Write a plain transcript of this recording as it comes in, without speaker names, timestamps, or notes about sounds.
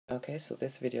Okay, so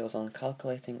this video is on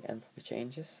calculating enthalpy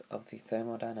changes of the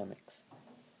thermodynamics.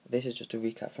 This is just a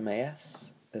recap from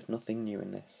AS, there's nothing new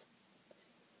in this.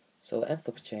 So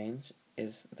enthalpy change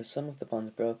is the sum of the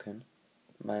bonds broken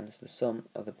minus the sum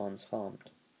of the bonds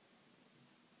formed.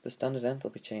 The standard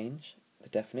enthalpy change, the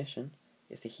definition,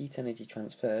 is the heat energy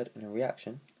transferred in a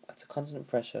reaction at a constant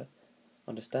pressure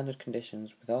under standard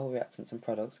conditions with all reactants and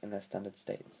products in their standard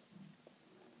states.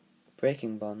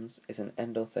 Breaking bonds is an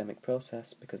endothermic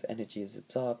process because energy is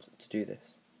absorbed to do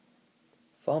this.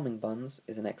 Forming bonds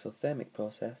is an exothermic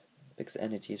process because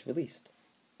energy is released.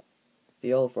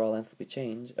 The overall enthalpy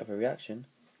change of a reaction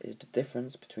is the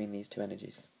difference between these two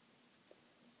energies.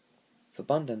 For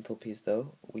bond enthalpies,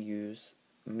 though, we use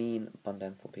mean bond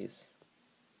enthalpies.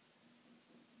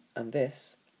 And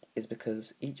this is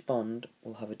because each bond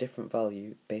will have a different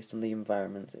value based on the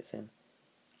environment it's in.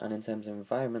 And in terms of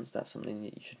environments, that's something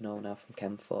that you should know now from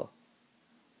Chem 4.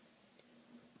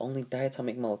 Only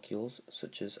diatomic molecules,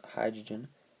 such as hydrogen,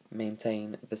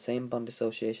 maintain the same bond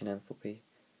dissociation enthalpy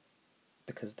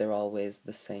because they're always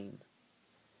the same.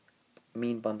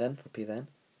 Mean bond enthalpy, then,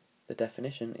 the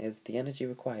definition is the energy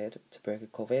required to break a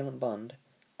covalent bond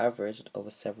averaged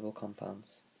over several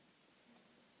compounds.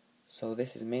 So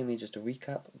this is mainly just a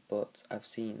recap, but I've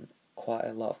seen quite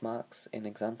a lot of marks in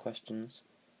exam questions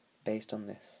based on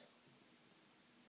this.